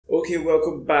Okay,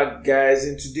 welcome back, guys,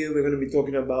 and today we're going to be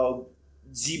talking about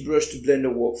ZBrush to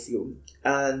Blender workflow.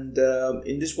 And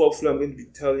in this workflow, I'm going to be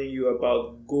telling you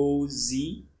about Go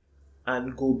Z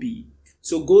and Go B.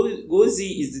 So Go Z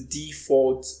is the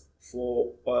default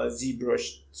for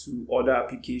ZBrush to other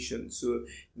applications. So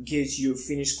in case you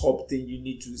finish sculpting, you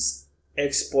need to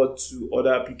export to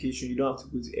other application. You don't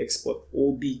have to go to export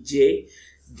OBJ,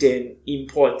 then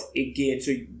import again.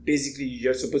 So basically,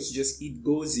 you're supposed to just hit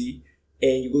Go Z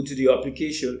and you go to the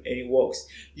application and it works.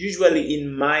 Usually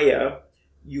in Maya,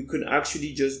 you can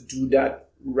actually just do that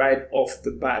right off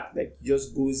the bat. Like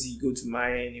just Go Z, go to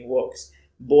Maya and it works.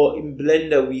 But in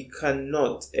Blender, we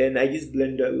cannot. And I use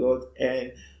Blender a lot.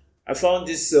 And I found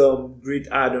this great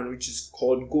add-on which is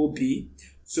called Go B.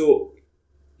 So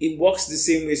it works the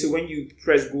same way. So when you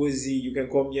press Go Z, you can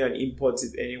come here and import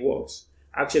it and it works.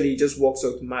 Actually, it just works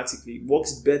automatically. It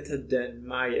works better than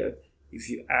Maya, if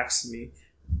you ask me.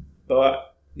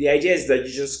 But the idea is that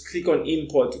you just click on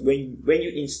import when you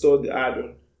install the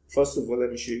add-on. First of all,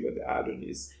 let me show you what the add-on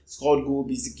is. It's called Go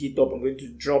B. It's a GitHub. I'm going to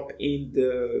drop in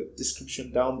the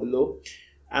description down below.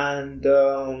 And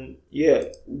yeah,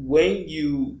 when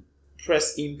you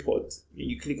press import, when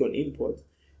you click on import,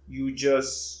 you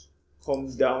just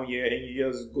come down here and you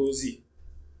just Go Z.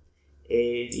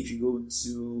 And if you go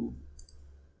to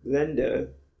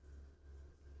Blender,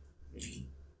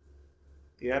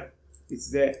 yeah, it's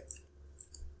there.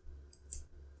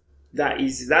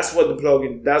 That's what the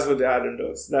plugin, that's what the add-on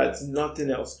does. That's nothing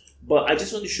else. But I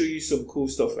just want to show you some cool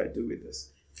stuff I do with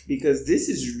this, because this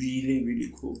is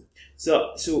really cool.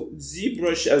 So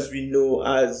ZBrush, as we know,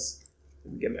 as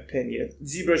let me get my pen here.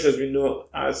 ZBrush, as we know,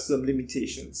 has some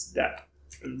limitations that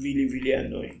are really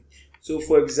annoying. So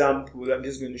for example, I'm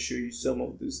just going to show you some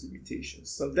of those limitations.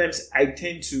 Sometimes I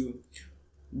tend to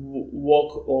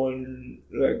work on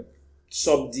like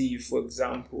sub-D, for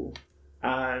example,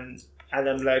 and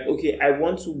I'm like, okay, I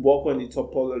want to work on the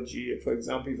topology. For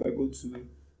example, if I go to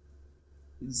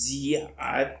Z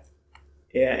add,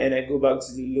 yeah, and I go back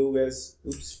to the lowest,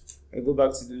 I go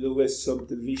back to the lowest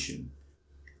subdivision,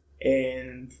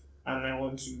 and I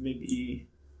want to maybe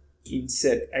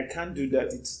insert. I can't do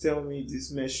that. It's telling me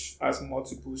this mesh has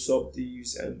multiple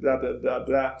subdivs and blah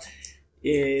blah,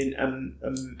 and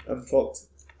I'm fucked.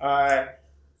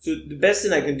 So the best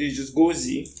thing I can do is just Go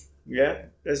Z. Yeah,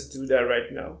 let's do that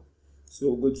right now.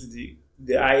 So go to the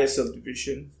highest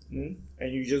subdivision, and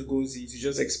you just Go Z to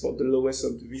just export the lowest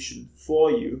subdivision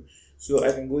for you. So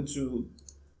I can go to,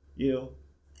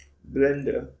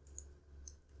 Blender,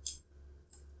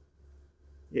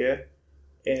 yeah,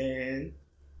 and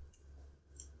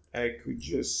I could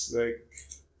just like,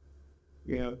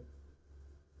 let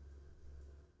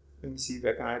me see if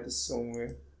I can add this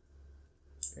somewhere,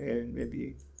 and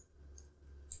maybe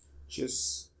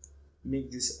just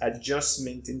make this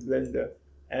adjustment in Blender,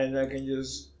 and I can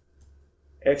just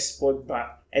export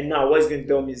back. And now what it's going to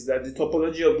tell me is that the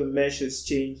topology of the mesh has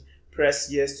changed. Press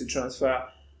yes to transfer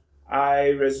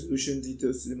high resolution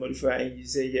details to the modifier, and you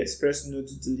say yes. Press no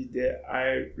to delete the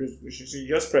high resolution. So you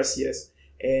just press yes,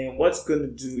 and what's going to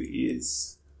do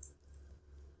is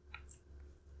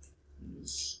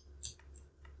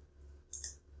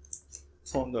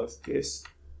turn off this.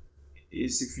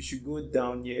 Is if we should go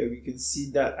down here, we can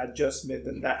see that adjustment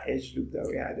and that edge loop that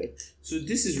we added. So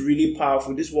this is really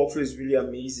powerful. This workflow is really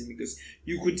amazing because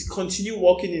you could continue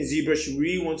working in ZBrush. You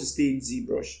really want to stay in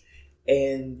ZBrush,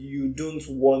 and you don't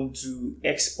want to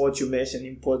export your mesh and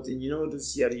import and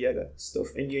this yada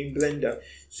stuff, and you're in Blender.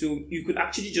 So you could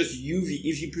actually just UV,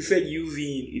 if you prefer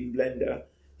UV in Blender.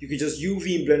 You could just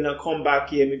UV in Blender, come back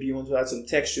here, maybe you want to add some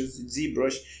textures in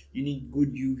ZBrush, you need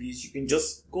good UVs. You can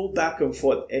just go back and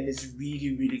forth, and it's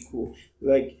really cool.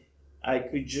 Like, I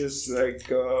could just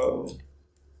like,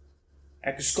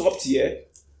 I could sculpt here,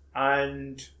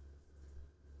 and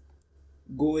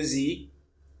Go Z,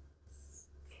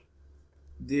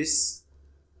 this,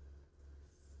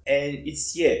 and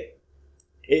it's here.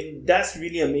 And that's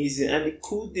really amazing. And the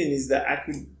cool thing is that I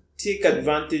could take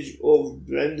advantage of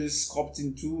Blender's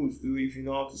sculpting tools too, if you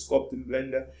know how to sculpt in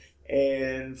Blender.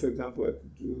 And for example, I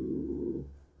could do,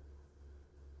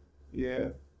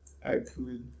 I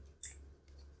could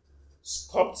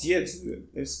sculpt here too.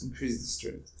 Let's increase the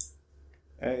strength.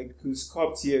 I could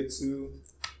sculpt here too,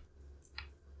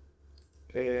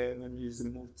 and let me use the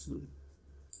move tool.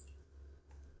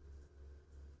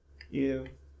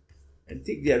 And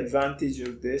take the advantage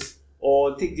of this,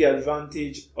 or take the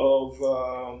advantage of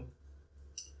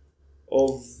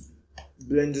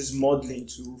Blender's modeling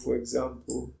tool. For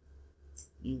example,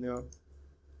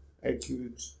 I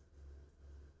could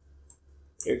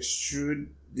extrude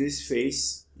this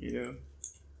face,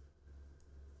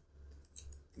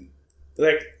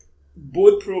 like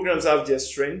both programs have their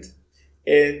strength,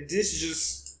 and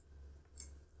this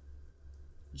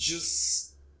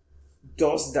just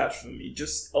does that for me,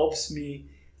 just helps me.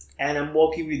 And I'm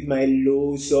working with my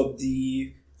low sub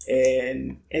D,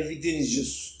 and everything is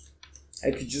just,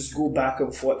 I could just go back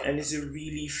and forth, and it's a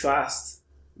really fast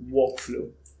workflow.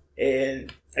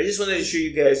 And I just wanted to show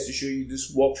you guys, to show you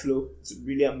this workflow. It's a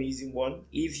really amazing one.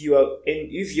 If you're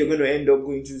going to end up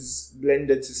going to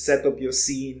Blender to set up your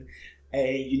scene,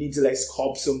 and you need to like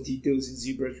sculpt some details in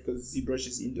ZBrush, because ZBrush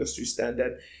is industry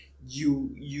standard, you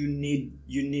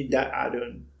need that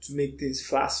add-on to make things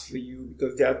fast for you,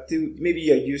 because there are still, maybe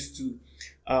you're used to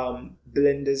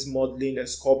Blender's modeling and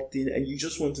sculpting, and you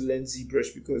just want to learn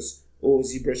ZBrush because, oh,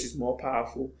 ZBrush is more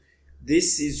powerful.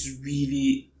 This is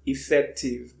really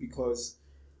effective because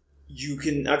you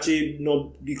can actually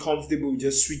not be comfortable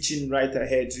just switching right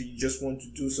ahead. So you just want to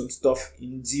do some stuff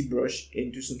in ZBrush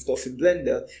and do some stuff in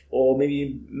Blender, or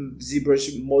maybe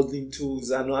ZBrush modeling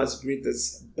tools are not as great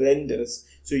as Blender's.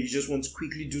 So you just want to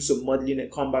quickly do some modeling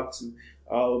and come back to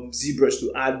ZBrush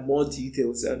to add more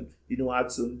details and, you know,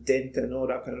 add some dent and all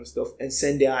that kind of stuff, and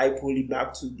send the high poly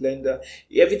back to Blender.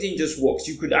 Everything just works.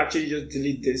 You could actually just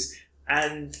delete this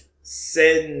and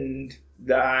send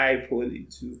the high poly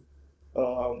to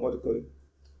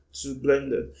to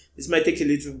Blender. This might take a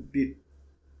little bit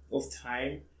of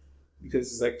time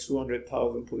because it's like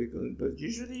 200,000 polygons, but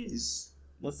usually it's,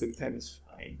 most of the time it's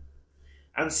fine.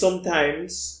 And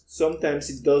sometimes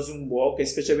it doesn't work,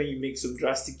 especially when you make some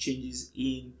drastic changes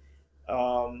in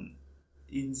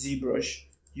ZBrush.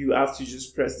 You have to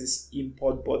just press this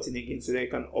import button again so that you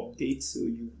can update. So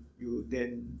you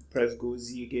then press Go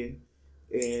Z again,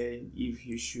 and if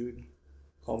you should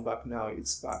come back now,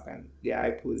 it's back and the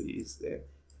high poly is there,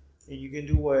 and you can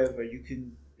do whatever. You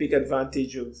can take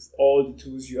advantage of all the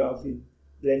tools you have in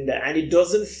Blender, and it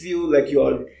doesn't feel like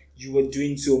you were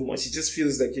doing so much. It just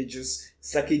feels like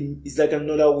it's like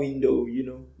another window. You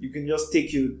know, you can just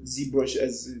take your ZBrush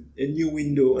as a new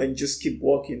window and just keep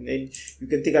working, and you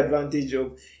can take advantage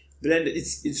of Blender.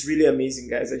 It's really amazing,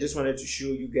 guys. I just wanted to show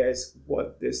you guys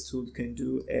what this tool can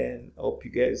do, and I hope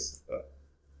you guys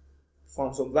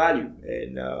found some value,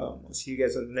 and I'll see you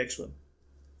guys on the next one.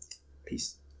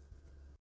 Peace.